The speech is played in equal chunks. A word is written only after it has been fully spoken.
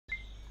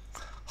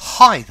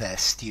Hi there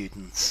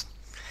students.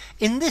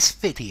 In this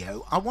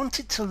video I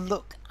wanted to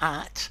look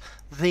at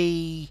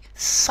the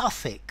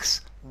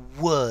suffix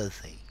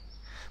worthy.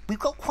 We've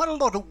got quite a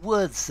lot of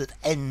words that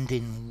end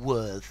in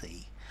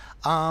worthy.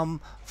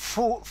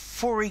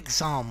 For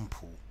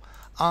example,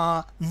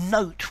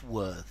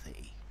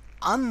 noteworthy,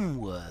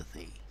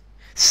 unworthy,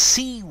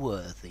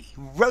 seaworthy,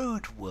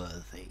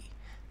 roadworthy,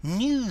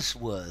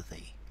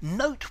 newsworthy,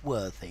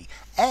 noteworthy,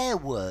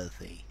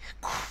 airworthy,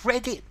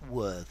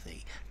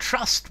 creditworthy,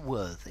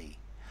 trustworthy,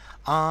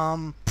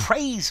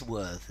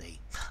 praiseworthy,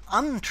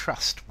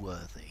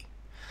 untrustworthy.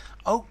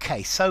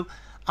 Okay, so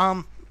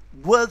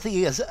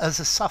worthy as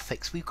a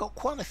suffix, we've got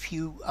quite a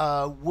few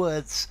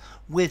words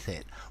with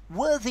it.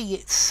 Worthy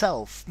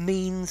itself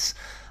means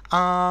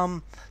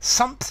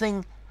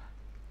something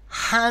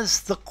has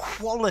the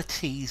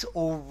qualities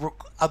or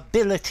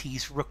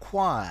abilities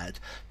required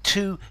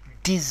to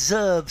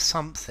deserve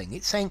something.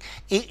 It's saying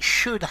it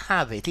should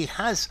have it. It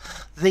has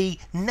the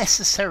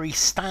necessary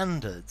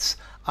standards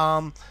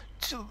to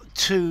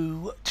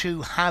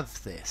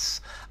have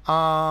this.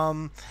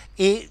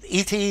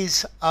 It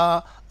is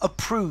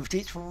approved.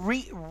 It's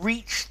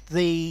reached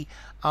the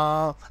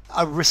a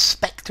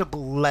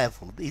respectable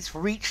level. It's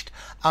reached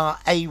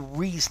a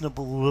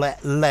reasonable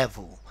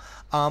level,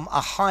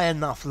 a high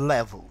enough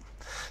level.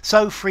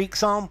 So, for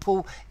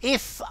example,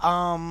 if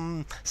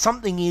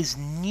something is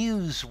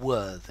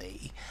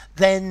newsworthy,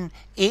 then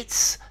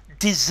it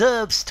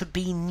deserves to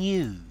be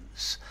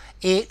news.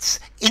 It's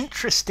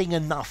interesting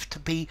enough to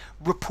be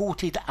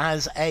reported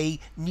as a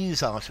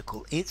news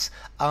article. It's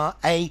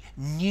a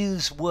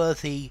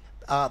newsworthy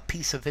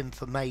piece of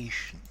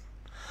information.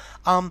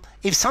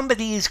 If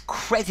somebody is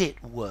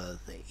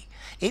creditworthy,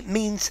 it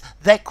means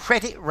their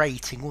credit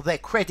rating or their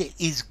credit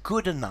is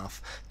good enough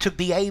to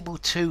be able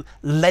to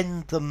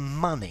lend them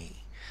money.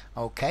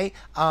 Okay,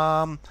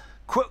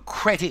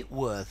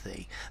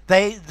 creditworthy.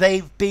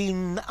 They've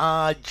been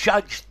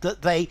judged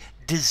that they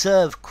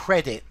deserve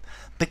credit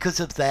because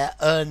of their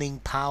earning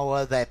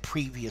power, their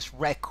previous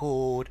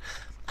record,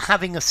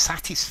 having a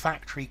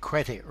satisfactory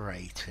credit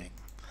rating.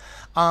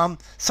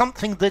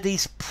 Something that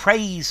is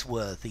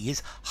praiseworthy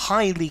is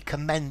highly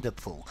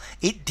commendable.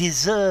 It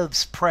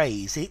deserves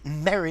praise. It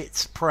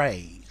merits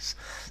praise.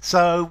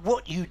 So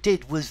what you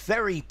did was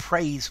very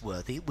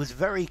praiseworthy. It was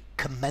very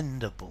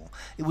commendable.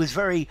 It was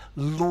very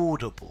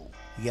laudable.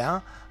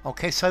 Yeah?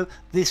 Okay, so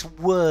this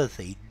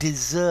worthy,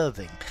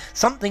 deserving.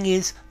 Something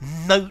is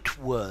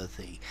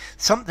noteworthy.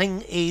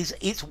 Something is,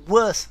 it's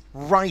worth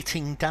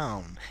writing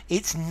down.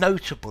 It's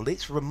notable.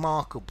 It's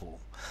remarkable.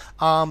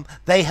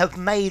 They have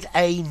made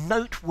a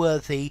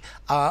noteworthy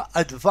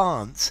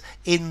advance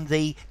in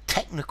the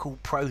technical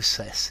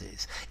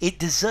processes. It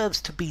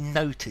deserves to be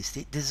noticed.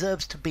 It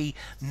deserves to be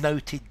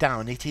noted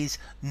down. It is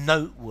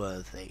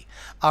noteworthy.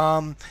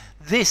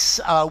 This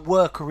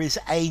worker is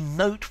a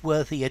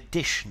noteworthy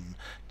addition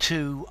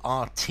to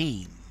our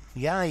team.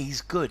 Yeah,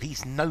 he's good.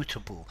 He's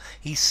notable.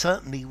 He's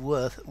certainly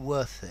worth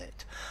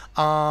it.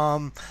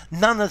 None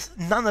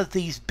of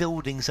these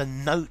buildings are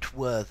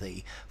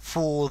noteworthy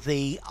for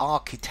the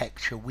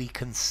architecture we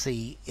can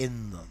see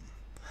in them.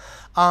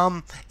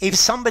 If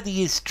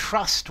somebody is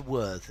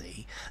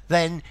trustworthy,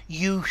 then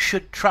you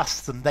should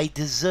trust them. They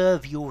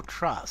deserve your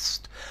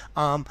trust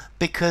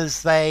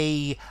because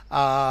they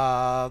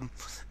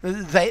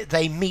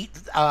meet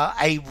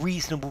a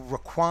reasonable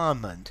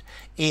requirement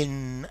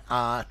in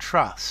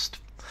trust.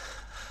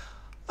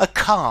 A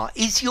car.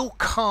 Is your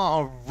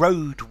car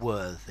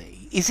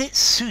roadworthy? Is it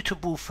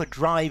suitable for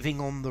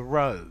driving on the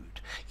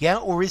road? Yeah,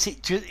 or is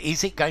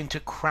it going to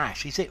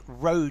crash? Is it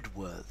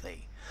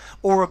roadworthy?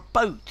 Or a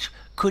boat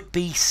could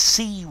be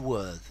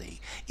seaworthy.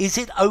 Is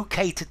it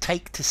okay to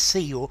take to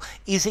sea, or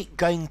is it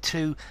going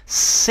to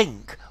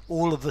sink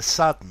all of a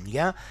sudden?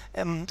 Yeah.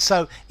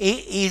 So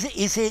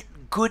is it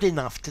good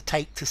enough to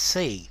take to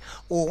sea?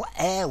 Or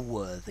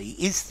airworthy?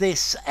 Is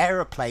this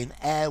aeroplane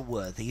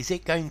airworthy? Is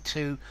it going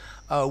to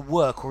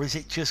work, or is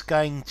it just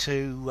going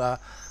to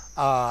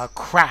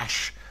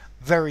crash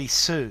very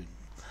soon?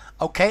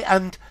 Okay,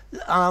 and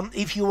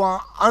if you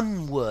are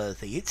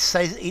unworthy, it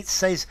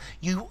says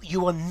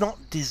you are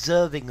not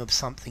deserving of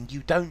something.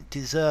 You don't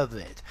deserve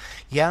it.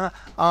 Yeah.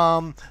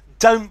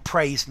 Don't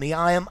praise me.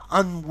 I am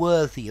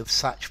unworthy of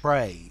such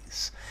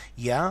praise.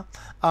 Yeah.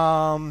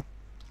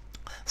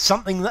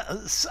 Something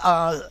that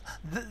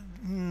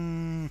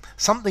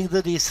something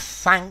that is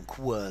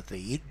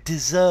thankworthy. It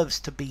deserves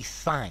to be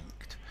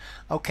thanked.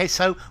 Okay,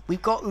 so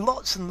we've got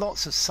lots and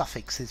lots of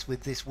suffixes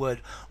with this word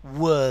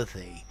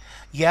worthy.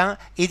 Yeah,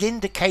 it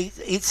indicates,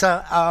 it's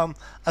a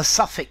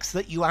suffix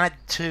that you add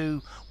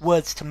to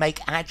words to make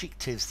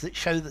adjectives that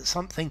show that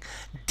something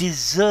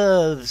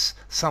deserves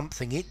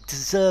something. It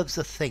deserves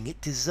a thing.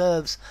 It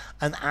deserves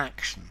an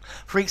action.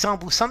 For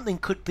example, something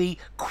could be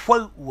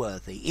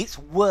quote-worthy. It's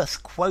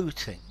worth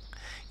quoting.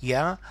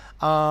 Yeah,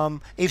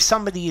 if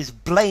somebody is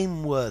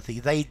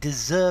blameworthy, they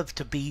deserve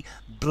to be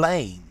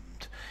blamed.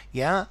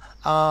 Yeah.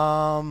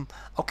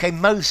 Okay,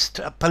 most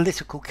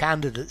political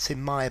candidates,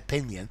 in my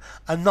opinion,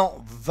 are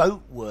not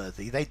vote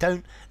worthy. They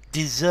don't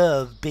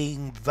deserve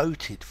being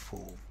voted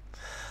for.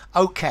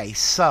 Okay,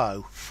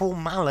 so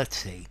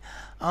formality.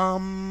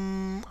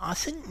 I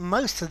think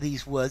most of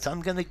these words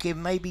I'm going to give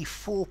maybe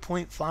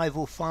 4.5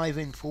 or 5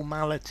 in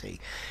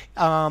formality.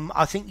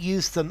 I think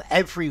use them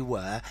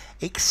everywhere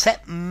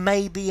except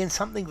maybe in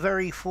something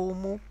very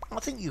formal.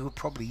 I think you would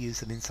probably use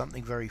them in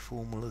something very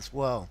formal as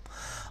well.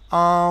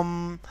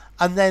 And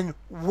then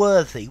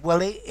worthy.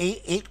 Well,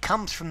 it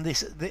comes from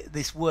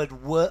this word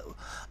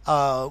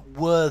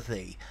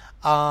worthy,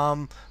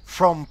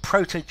 from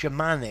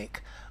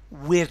Proto-Germanic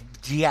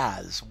with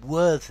jazz,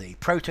 worthy,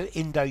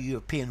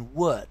 Proto-Indo-European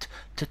wort,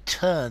 to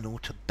turn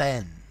or to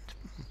bend.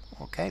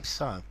 Okay,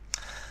 so,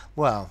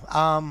 well,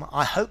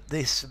 I hope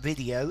this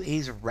video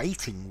is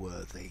rating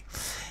worthy.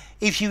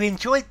 If you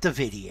enjoyed the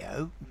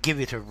video, give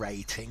it a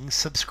rating,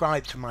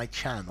 subscribe to my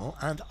channel,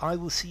 and I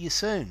will see you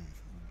soon.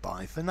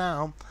 Bye for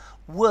now.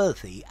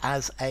 Worthy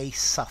as a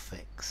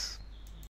suffix.